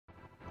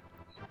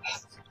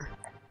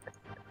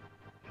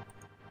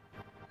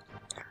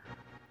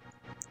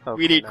Oh,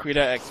 we need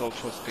Quita X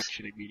Ultra's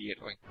fiction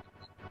immediately.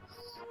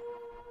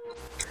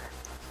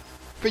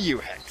 For you,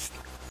 Hex.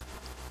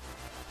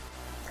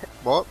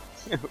 What?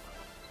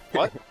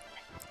 What?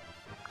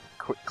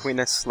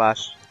 Queeness /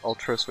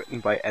 Ultros written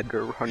by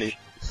Edgar Ronnie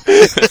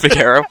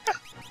Figueroa.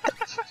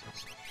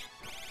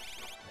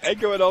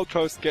 Edgar and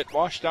Ultros get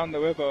washed down the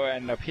river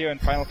and appear in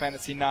Final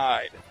Fantasy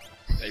IX.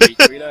 They meet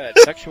Quita and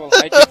sexual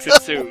hijinks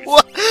ensues.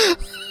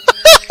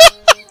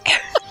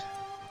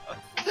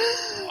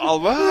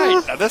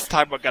 Alright, now this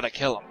time we're gonna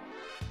kill him.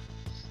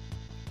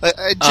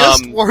 I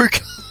just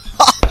woke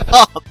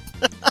up.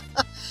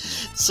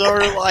 So,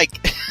 like...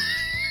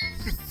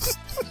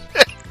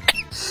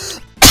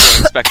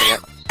 Expecting it.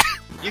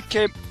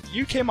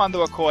 You came on the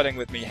recording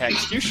with me,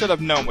 Hex. You should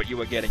have known what you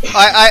were getting into.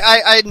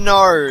 I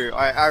know.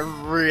 I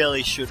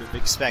really should have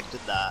expected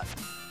that.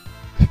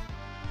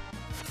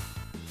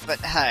 But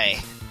hey.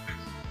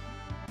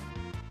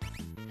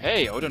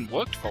 Hey, Odin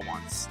worked for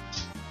once.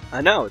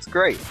 I know, it's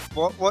great.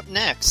 What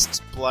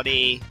next?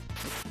 Bloody...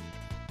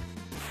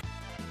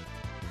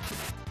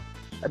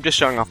 I'm just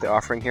showing off the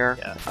offering here.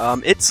 Yeah.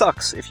 It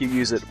sucks if you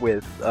use it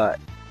with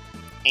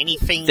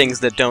anything things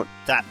that don't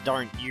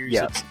use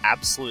its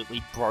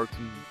absolutely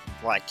broken,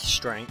 like,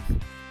 strength.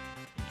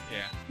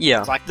 Yeah.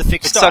 Yeah. Like the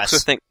fixed it dice. Sucks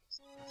with things.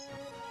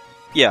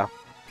 Yeah.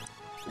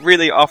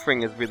 Really,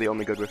 offering is really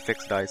only good with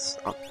fixed dice.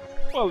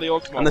 Well, the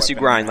Ultima unless you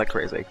weapon grind like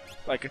crazy.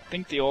 Like, I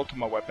think the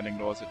Ultima weapon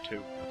ignores it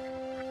too.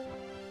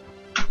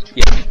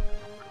 Yeah.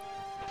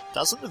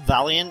 Doesn't the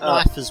Valiant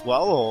knife as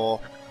well, or...?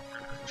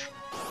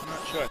 I'm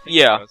not sure. I think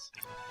Yeah. it does.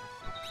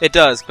 It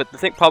does, but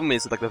the problem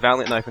is that, like, the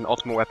Valiant Knife and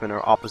Ultima Weapon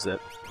are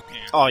opposite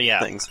Oh yeah,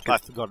 things. I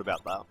forgot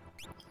about that.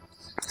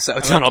 So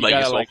it's not all that you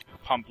gotta, useful. like,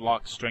 pump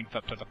lock strength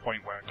up to the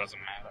point where it doesn't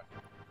matter.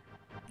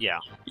 Yeah.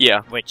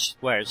 Yeah.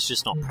 Where it's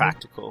just not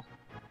practical.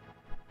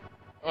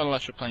 Well,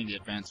 unless you're playing the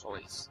advanced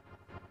release.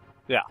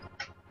 Yeah.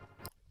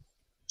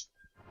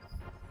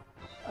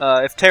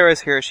 If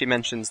Tara's here, she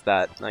mentions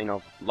that,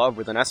 love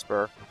with an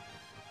Esper.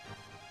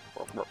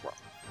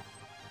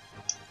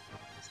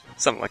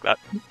 Something like that.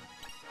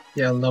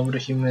 Yeah, love with a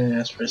human and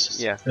Esper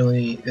is Yeah.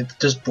 really, it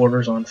just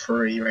borders on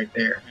furry right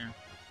there. Yeah.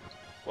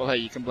 Well, hey,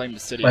 you can blame the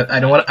city. But I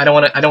don't want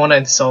to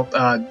insult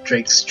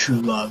Drake's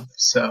true love.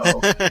 So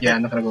yeah,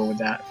 I'm not gonna go with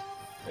that.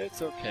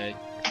 It's okay.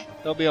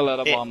 There'll be a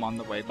letter bomb on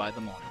the way by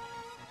the morning.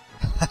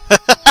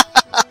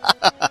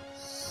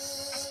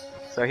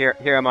 So here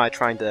am I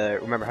trying to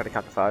remember how to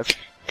count to 5.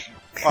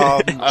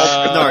 No,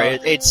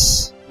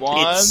 it's...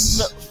 1,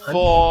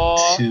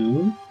 4...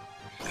 2...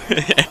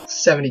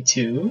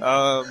 72...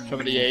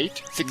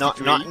 78...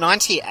 63...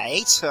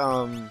 98,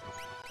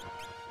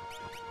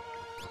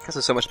 This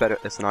is so much better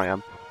at this than I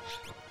am.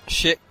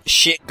 Shit,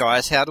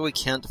 guys, how do we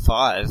count to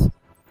 5?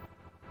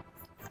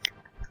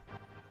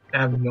 I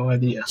have no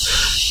idea.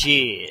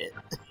 Shit.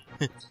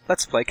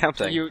 Let's play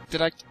counting.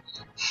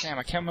 Damn,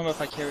 I can't remember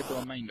if I carried the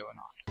remainder or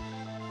not.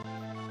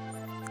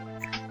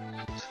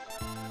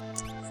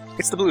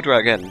 It's the blue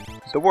dragon.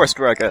 The worst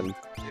dragon.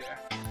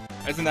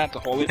 Yeah. Isn't that the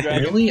holy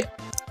dragon? Really?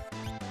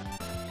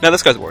 No,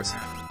 this guy's worse.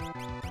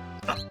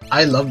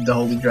 I loved the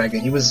Holy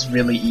Dragon. He was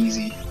really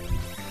easy.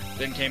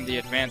 Then came the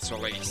advanced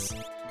release.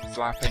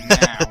 Slapping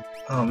now.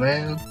 Oh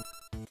man.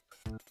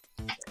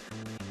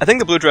 I think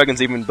the blue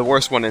dragon's even the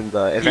worst one in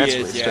the advanced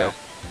release, yeah.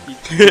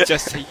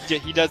 too.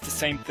 He does the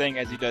same thing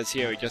as he does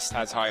here, he just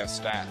has higher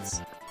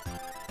stats.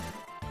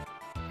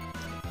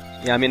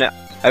 Yeah, I mean, I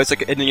was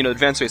like, in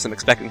advanced race, I'm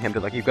expecting him to,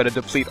 like, you've got to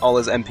deplete all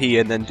his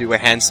MP and then do a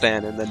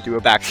handstand and then do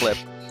a backflip.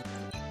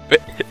 But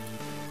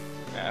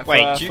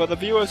Wait, for the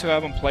viewers who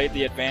haven't played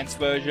the advanced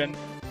version,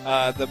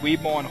 the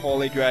Reborn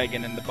Holy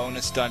Dragon in the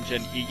bonus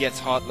dungeon, he gets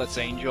Heartless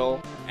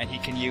Angel, and he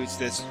can use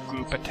this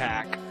group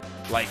attack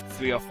like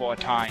 3 or 4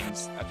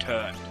 times a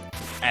turn.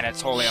 And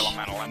it's Holy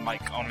Elemental, and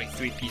like only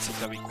 3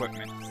 pieces of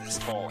equipment is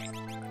holy.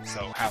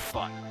 So have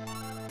fun.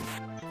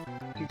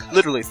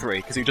 literally 3,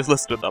 because you just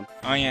listed them.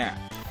 Oh yeah.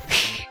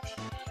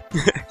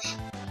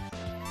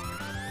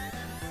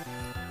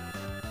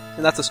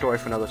 And that's a story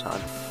for another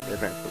time. The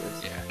advanced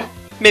release. Yeah.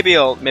 Maybe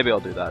I'll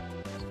do that.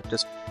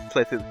 Just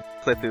play through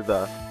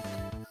the.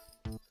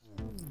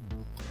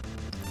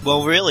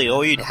 Well, really,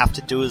 all you'd have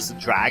to do is the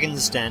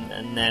Dragon's Den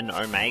and then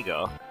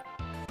Omega.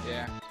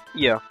 Yeah.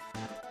 Yeah.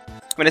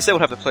 I mean, I still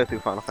would have to play through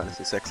Final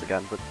Fantasy VI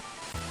again, but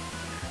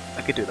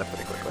I could do that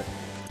pretty quickly.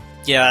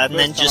 Yeah, and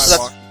then First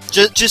time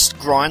just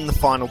grind the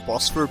final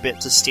boss for a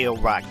bit to steal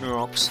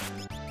Ragnarok's.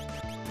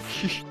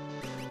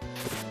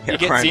 Yeah, You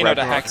get Crying Xeno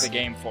to hack Ragnarok's. the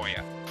game for you.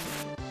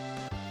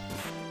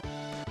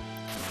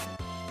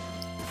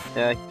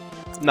 Yeah,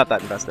 I'm not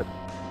that invested.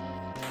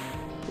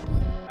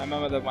 I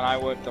remember that when I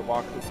worked the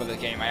walkthrough for the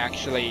game,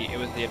 it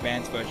was the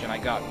advanced version, I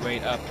got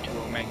right up to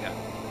Omega,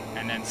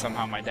 and then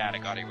somehow my data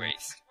got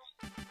erased.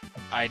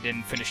 I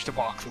didn't finish the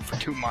walkthrough for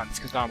 2 months,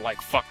 because I'm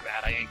like, fuck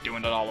that, I ain't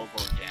doing it all over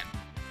again.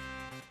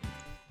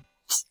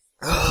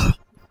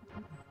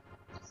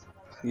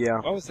 Yeah.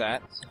 What was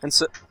that? And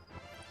so.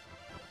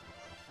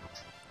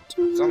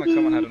 It sounded like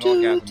someone had an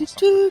orgasm or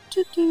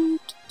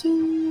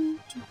something.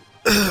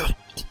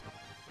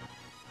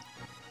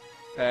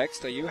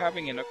 Hex, are you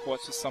having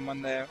intercourse with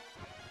someone there?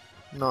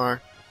 No.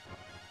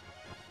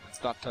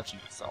 Stop touching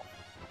yourself.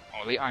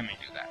 Only I may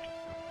do that.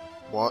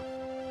 What?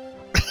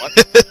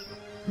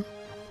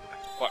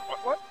 What?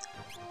 What?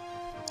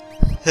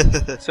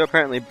 So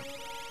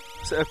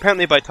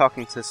apparently by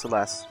talking to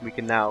Celeste, we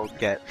can now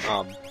get,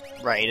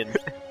 Raiden.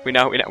 we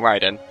now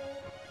Raiden.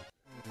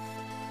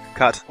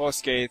 Cut. Poor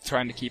Skate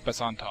trying to keep us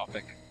on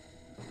topic.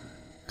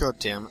 God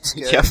damn it,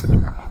 Skate. Yes.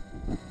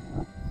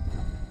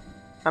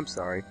 I'm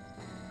sorry.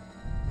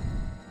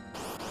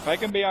 If I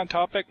can be on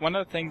topic, one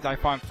of the things I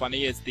find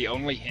funny is the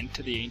only hint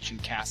to the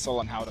ancient castle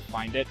and how to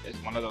find it is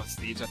one of those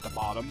thieves at the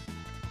bottom.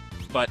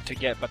 But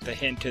the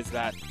hint is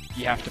that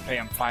you have to pay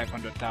him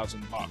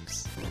 500,000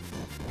 bucks.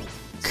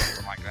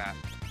 Something like that.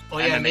 Oh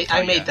yeah,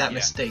 I made that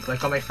mistake,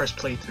 like on my first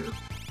playthrough.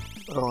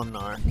 Oh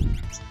no.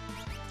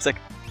 It's like,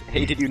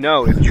 hey, did you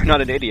know, if you're not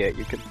an idiot,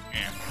 you can...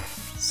 Yeah.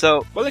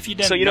 So... Well, if you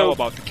didn't know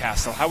about the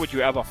castle, how would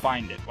you ever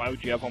find it? Why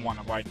would you ever want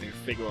to ride the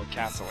Figaro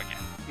Castle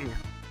again?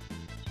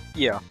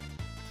 Yeah.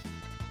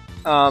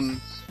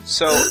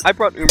 So, I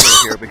brought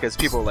Umaru here because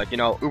people are like,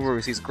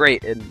 Umaru, he's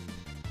great in,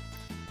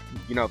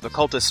 the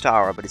cultist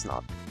tower, but he's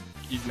not.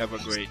 He's never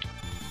great.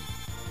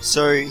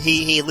 So,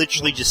 he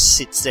literally just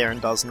sits there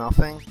and does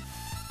nothing?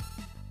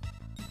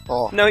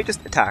 Oh. No, he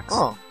just attacks.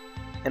 Oh.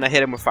 And I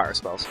hit him with fire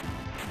spells.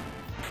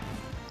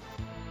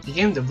 You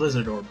gave him the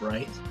Blizzard Orb,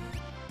 right?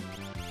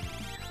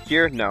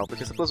 Here, no,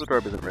 because the Blizzard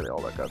Orb isn't really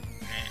all that good.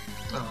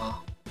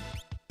 Oh.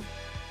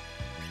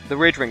 The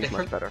Rage Ring is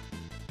much better.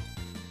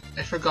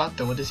 I forgot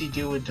though, what does he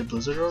do with the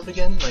Blizzard Orb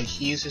again? Like,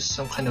 he uses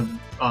some kind of,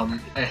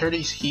 I heard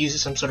he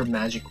uses some sort of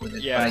magic with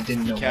it, but I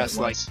didn't know what it was. He casts,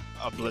 like,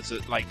 a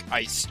blizzard, like,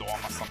 ice storm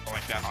or something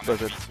like that on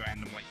enemies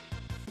randomly.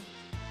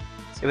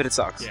 Yeah, but it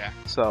sucks. Yeah.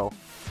 So...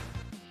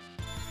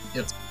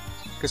 Yep.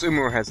 Because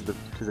Umaru has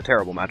a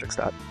terrible magic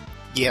stat.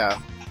 Yeah.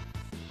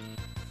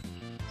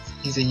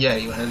 He's a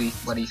Yeti,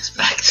 what do you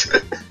expect?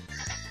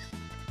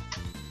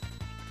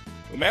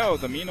 Umaru,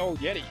 the mean old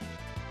Yeti.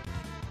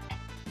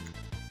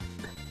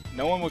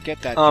 No one will get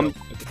that joke,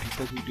 but the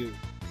people who do.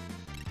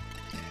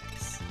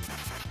 Yes.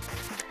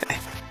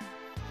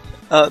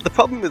 The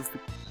problem with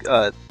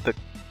the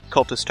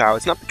cultist tower,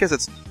 it's not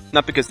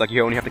because like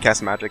you only have to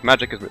cast magic.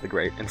 Magic is really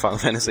great in Final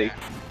Fantasy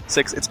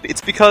VI. It's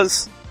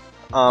because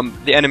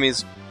the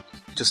enemies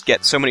just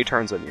get so many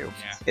turns on you.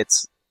 Yeah.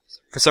 It's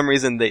for some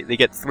reason they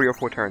get 3 or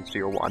 4 turns to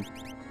your 1.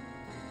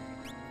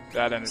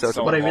 That and it's so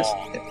so what long.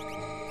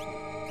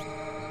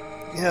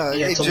 Yeah,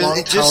 it's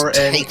it just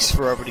takes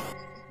forever to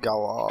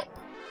go up.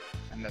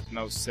 And there's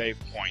no save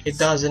points. It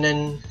does, and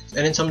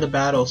in some of the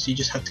battles, you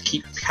just have to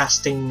keep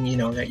casting. You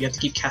have to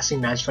keep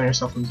casting magic on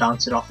yourself and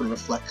bounce it off and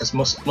reflect. Because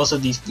most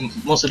of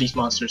these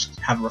monsters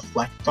have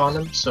reflect on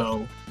them.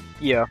 So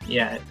yeah,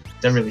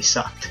 that really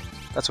sucked.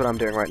 That's what I'm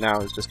doing right now.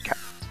 Is just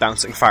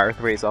bouncing fire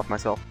 3s off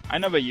myself. I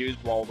never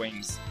used wall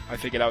wings. I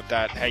figured out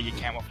that hey, you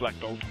can't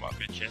reflect Ultima,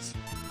 bitches.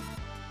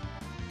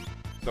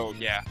 So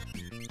yeah.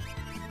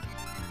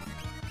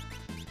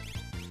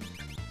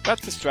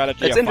 That's the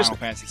strategy of Final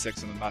Fantasy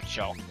VI in a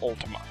nutshell.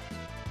 Ultima.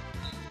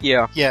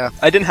 Yeah. Yeah.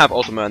 I didn't have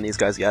Ultima on these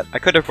guys yet. I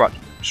could have brought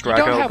Strago,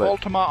 You don't have but...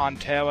 Ultima on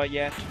Terra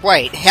yet?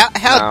 Wait, how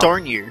No.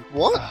 don't you?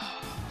 What?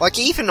 Like,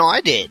 even I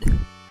did.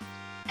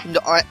 No,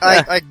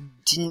 I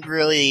didn't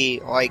really,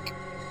 like,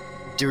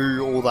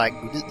 do all that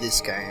good at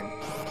this game.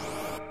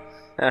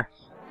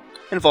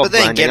 Involved But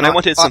then grinding, again, and I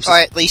wanted some...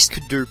 I at least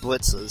could do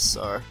blitzes,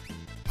 so...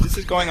 This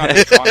is going on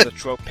the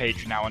trope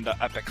page now under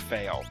Epic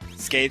Fail.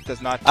 Skate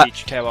does not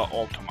teach Terra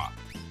Ultima.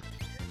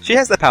 She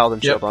has the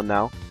Paladin shield on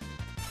now.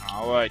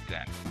 Alright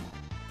then.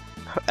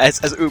 As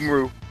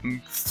Umaru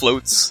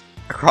floats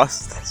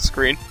across the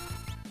screen.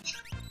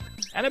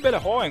 And a bit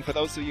of whoring for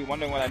those of you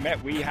wondering what I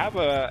meant. We have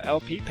a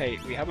LP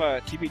page. We have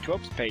a TV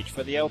tropes page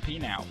for the LP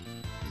now.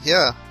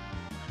 Yeah.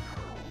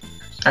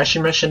 I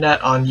actually mentioned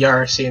that on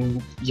YRC,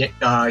 and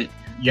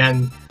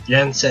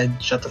Yan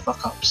said shut the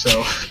fuck up.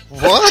 So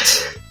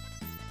What?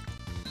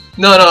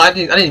 No, I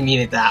didn't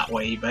mean it that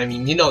way. But I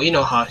mean, you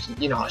know how she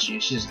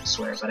doesn't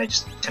swear, but I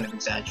just kind of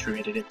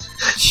exaggerated it.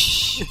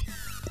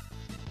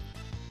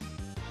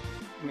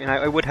 I mean,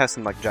 I would have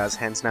some like jazz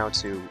hands now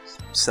to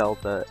sell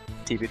the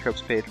TV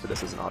tropes page, but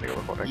this is an audio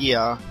recording.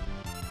 Yeah.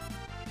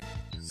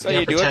 So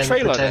you do a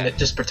trailer then.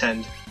 Just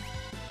pretend.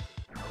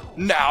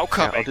 Now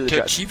coming do the to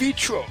judge. TV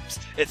tropes,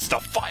 it's the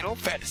Final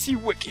Fantasy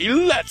Wiki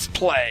Let's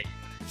Play.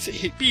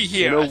 See, be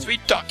here as we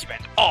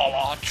document all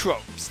our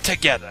tropes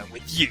together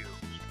with you.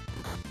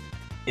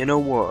 In a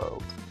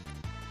world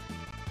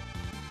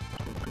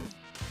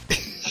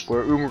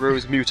where Umaru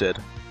is muted,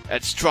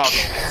 And struggle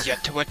has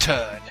yet to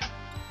return.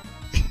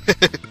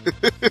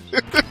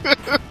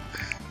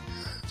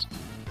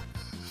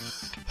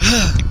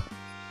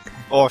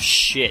 Oh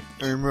shit,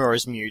 Umaru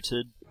is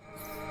muted.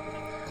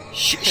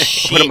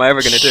 Shit, what am I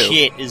ever gonna do?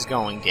 Shit is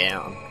going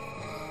down.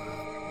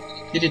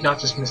 You did not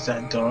just miss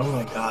that door. Oh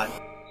my god.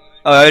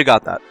 Oh, I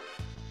got that.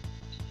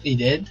 He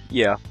did?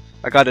 Yeah,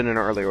 I got it in an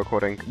early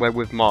recording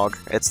with Mog.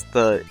 It's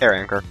the air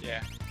anchor.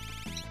 Yeah.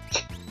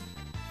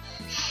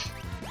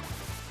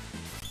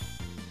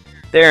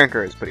 The air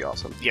anchor is pretty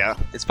awesome. Yeah.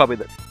 It's probably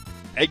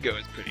Edgar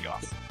is pretty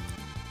awesome.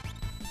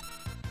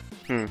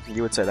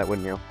 You would say that,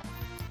 wouldn't you?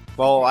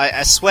 Well,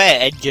 I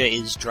swear Edgar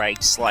is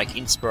Drake's, like,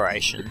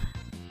 inspiration.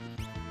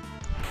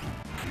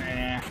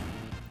 Nah.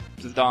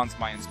 Zidane's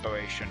my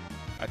inspiration.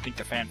 I think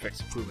the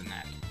fanfics have proven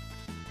that.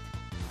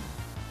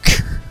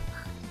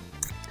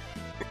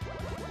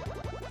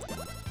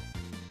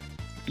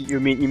 You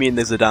mean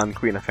the Zidane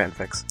Queen of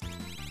fanfics?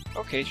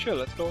 Okay, sure,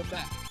 let's go with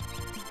that.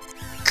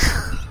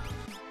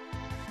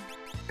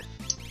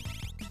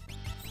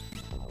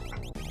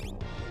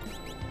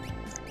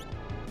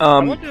 I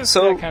wonder if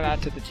I can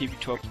add to the TV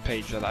Talks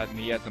page that I had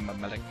me as a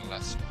mimetic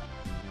molester.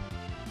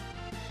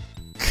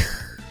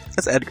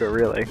 That's Edgar,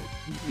 really.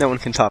 No one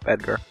can top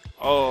Edgar.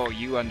 Oh,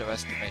 you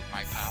underestimate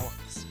my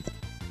powers.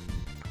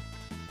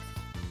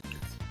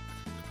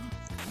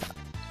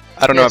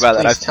 I don't know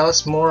about that. Tell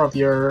us more of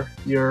your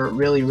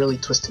really, really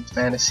twisted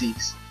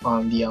fantasies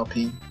on the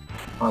LP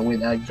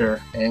with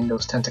Edgar and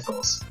those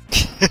tentacles.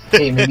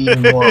 Hey, maybe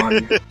even more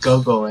on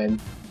Gogo and...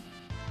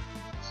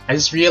 I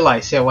just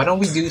realized, why don't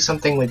we do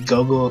something with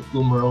Gogo,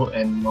 Umaro,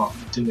 and Mom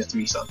doing a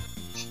threesome?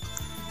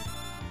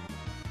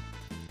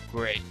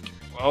 Great.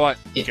 Well, I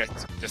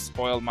just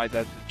spoiled my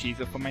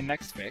teaser for my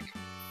next fic.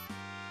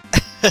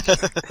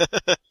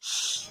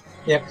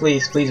 Yeah,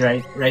 please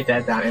write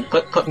that down and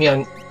put me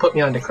on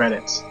the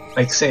credits.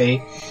 Like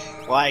say,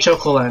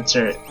 Choco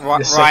Lancer,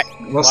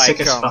 most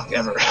sickest fuck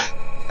ever.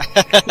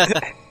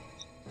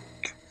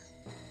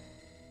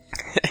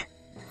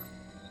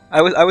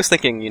 I was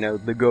thinking,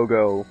 the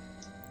Go-Go,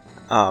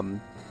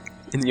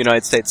 in the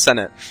United States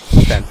Senate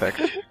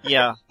fanfic.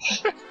 Yeah.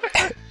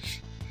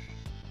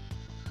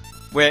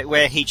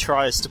 Where he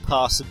tries to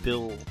pass a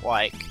bill,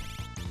 like,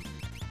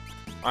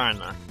 I don't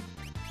know.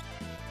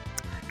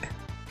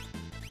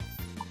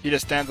 He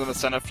just stands on the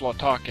Senate floor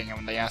talking, and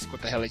when they ask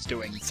what the hell he's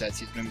doing, he says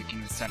he's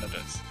mimicking the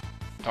senators.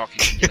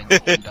 Talking and getting the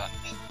whole done.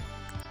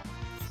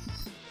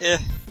 Yeah.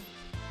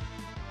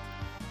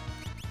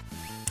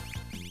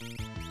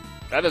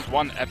 That is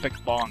one epic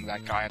bong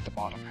that guy at the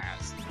bottom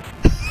has.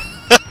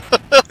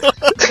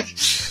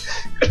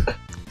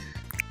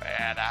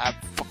 Man, I'm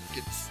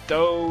fucking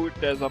stoned.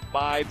 There's a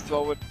vibe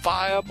throwing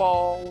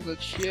fireballs and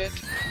shit.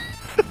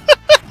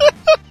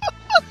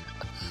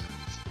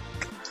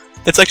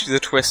 It's actually the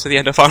twist at the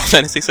end of Final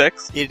Fantasy VI.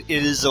 It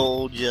is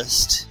all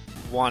just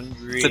one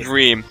dream. It's a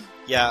dream.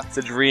 Yeah. It's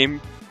a dream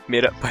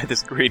made up by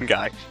this green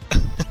guy.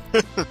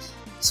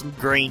 Some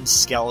green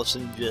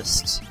skeleton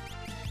just...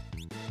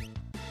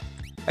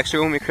 Actually,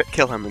 when we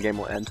kill him, the game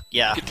will end.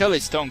 Yeah. You can tell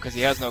he's stoned because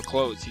he has no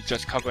clothes. He's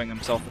just covering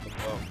himself with a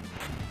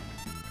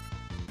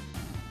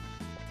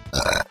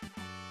cloak.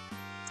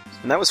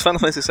 And that was Final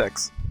Fantasy VI.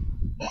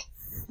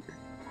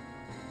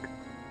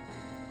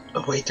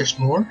 Oh wait, there's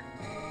more?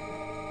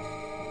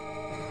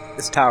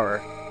 This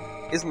tower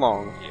is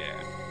long.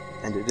 Yeah.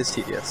 And it is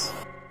tedious.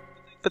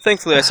 But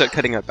thankfully I start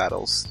cutting out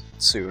battles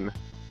soon.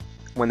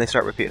 When they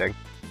start repeating.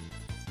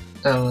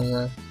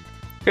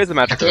 Here's the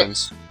magic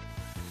urns.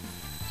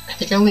 I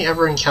think I only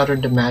ever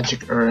encountered the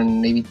magic urn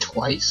maybe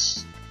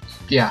twice.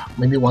 Yeah,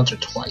 maybe once or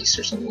twice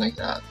or something like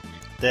that.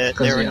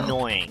 They're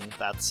annoying,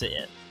 that's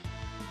it.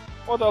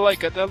 Well,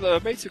 they're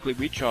basically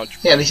recharge.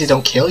 Yeah, at least they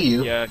don't kill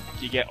you. Yeah,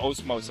 you get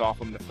osmos off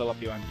them to fill up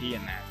your MP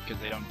in that,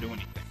 because they don't do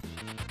anything.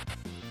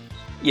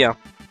 Yeah.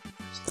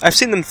 I've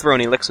seen them throw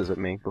elixirs at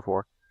me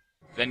before.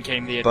 Then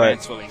came the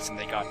advance release and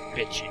they got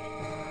bitchy.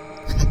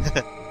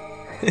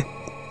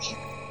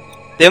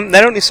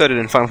 That only started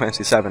in Final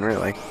Fantasy VII,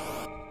 really.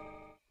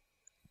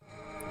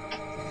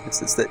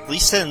 At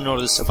least they're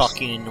not as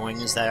fucking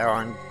annoying as they are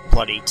on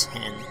bloody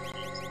 10.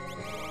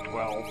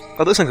 12.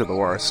 Oh, those things are the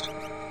worst.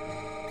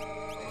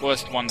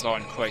 Worst ones are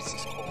in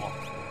Crisis Core.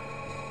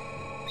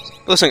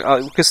 Listen,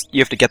 because you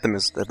have to get them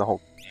as the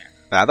whole...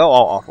 Yeah, they're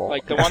all awful.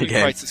 Like, the one in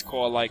Crisis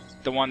Core, like,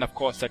 the one, of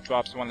course, that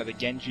drops one of the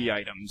Genji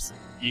items,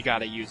 you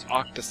gotta use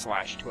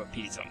Octaslash to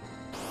appease them.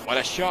 What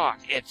a shock!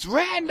 It's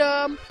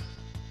random!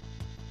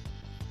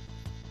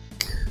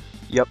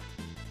 Yep.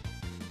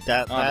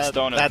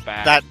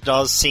 That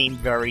does seem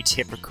very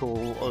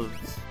typical of...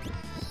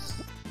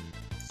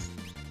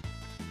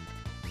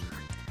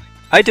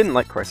 I didn't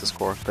like Crisis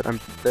Core, but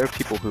there are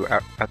people who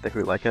out there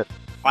who like it.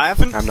 I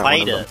haven't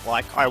played it.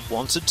 Like, I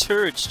wanted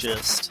to, it's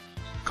just...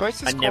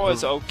 Crisis Core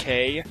is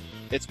okay.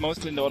 It's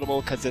mostly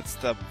notable because it's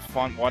the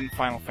one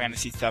Final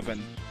Fantasy VII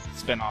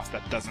spin-off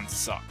that doesn't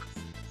suck.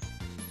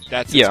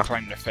 That's its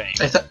claim to fame.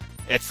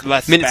 It's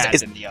less bad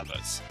than the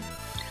others.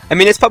 I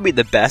mean, it's probably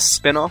the best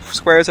spin-off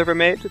Square's ever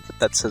made, but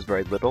that says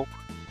very little.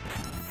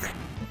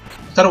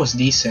 I thought it was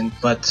decent,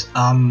 but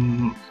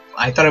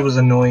I thought it was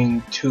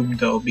annoying too,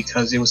 though,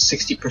 because it was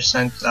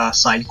 60%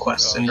 side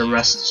quests and the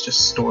rest is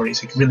just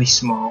stories, like really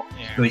small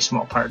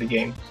part of the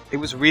game. It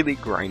was really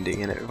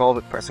grindy, and it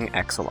involved pressing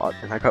X a lot,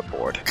 and I got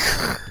bored.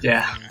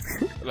 Yeah.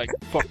 Like,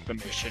 fuck the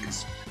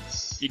missions.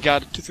 You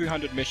got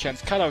 300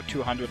 missions, cut out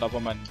 200 of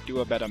them, and do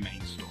a better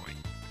main story.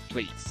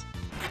 Please.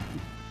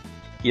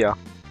 Yeah.